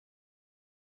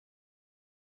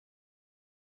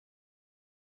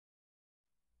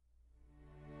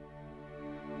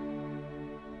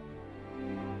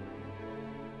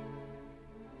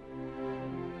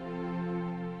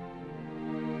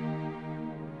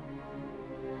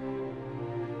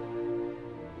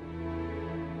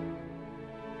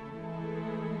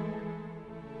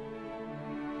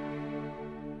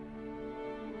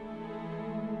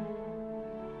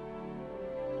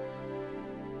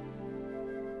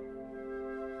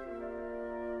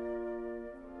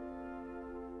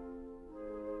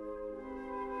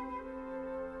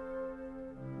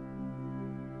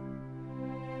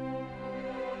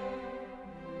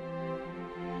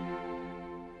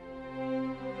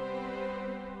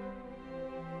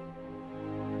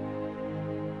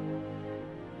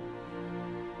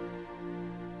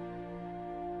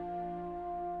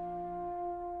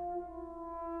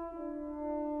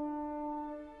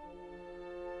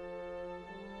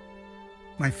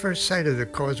My first sight of the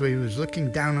causeway was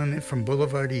looking down on it from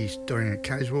Boulevard East during a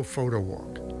casual photo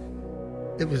walk.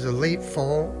 It was a late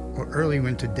fall or early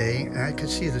winter day, and I could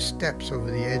see the steps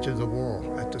over the edge of the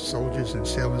wall at the Soldiers and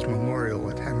Sailors Memorial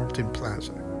at Hamilton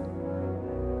Plaza.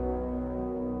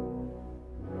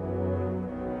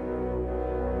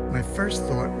 My first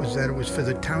thought was that it was for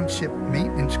the township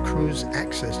maintenance crew's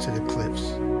access to the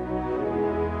cliffs.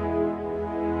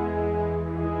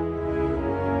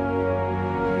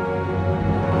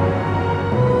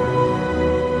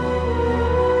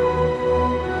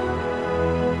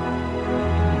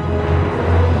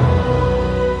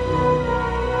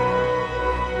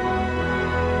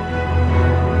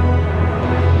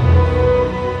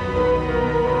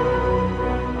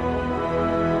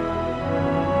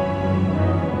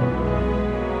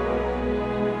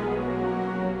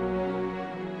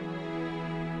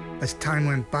 As time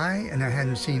went by and I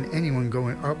hadn't seen anyone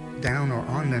going up, down, or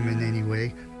on them in any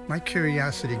way, my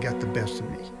curiosity got the best of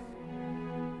me.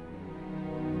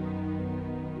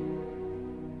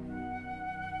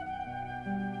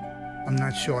 I'm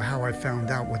not sure how I found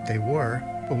out what they were,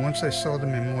 but once I saw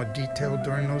them in more detail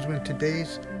during those winter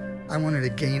days, I wanted to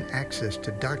gain access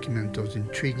to document those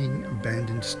intriguing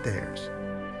abandoned stairs.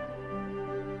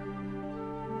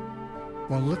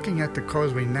 While looking at the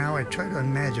causeway now, I try to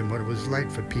imagine what it was like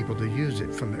for people to use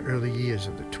it from the early years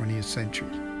of the 20th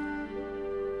century.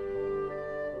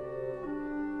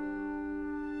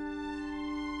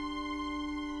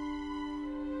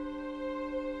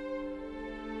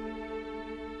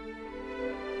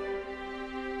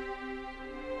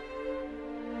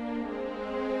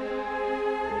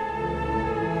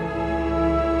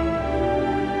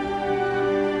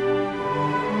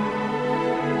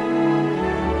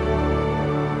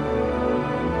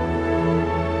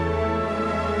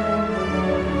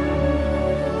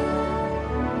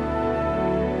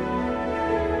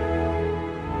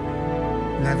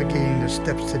 Navigating the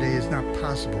steps today is not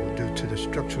possible due to the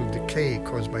structural decay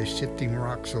caused by shifting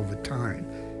rocks over time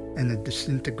and the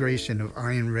disintegration of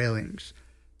iron railings,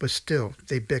 but still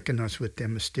they beckon us with their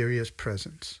mysterious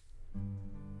presence.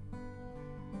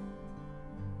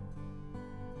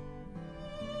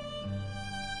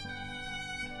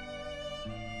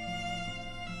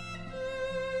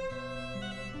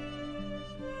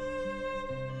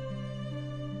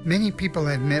 Many people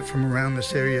I've met from around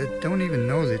this area don't even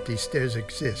know that these stairs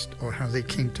exist or how they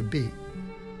came to be.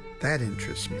 That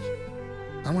interests me.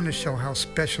 I want to show how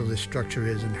special this structure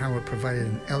is and how it provided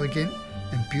an elegant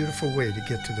and beautiful way to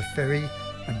get to the ferry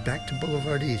and back to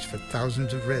Boulevard East for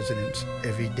thousands of residents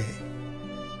every day.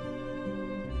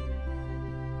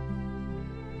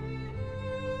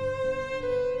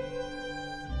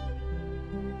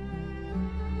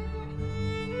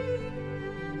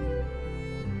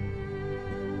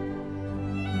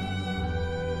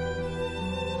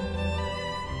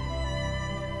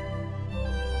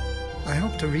 I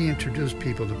hope to reintroduce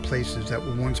people to places that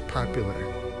were once popular,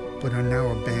 but are now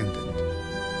abandoned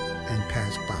and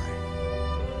passed by.